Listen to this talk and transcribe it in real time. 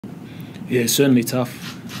Yeah, certainly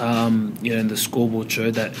tough. And the scoreboard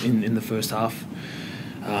showed that in the first half.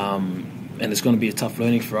 And it's going to be a tough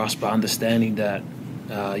learning for us, but understanding that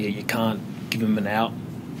you can't give them an out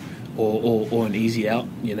or an easy out,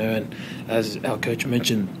 and as our coach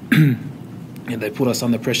mentioned, they put us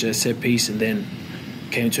under pressure at set piece and then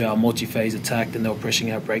came to our multi-phase attack and they were pressing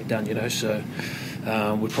our breakdown, so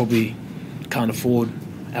we probably can't afford,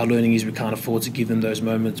 our learning is we can't afford to give them those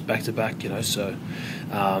moments back to back, so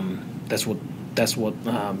that's what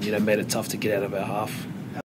made it tough to get out of our half.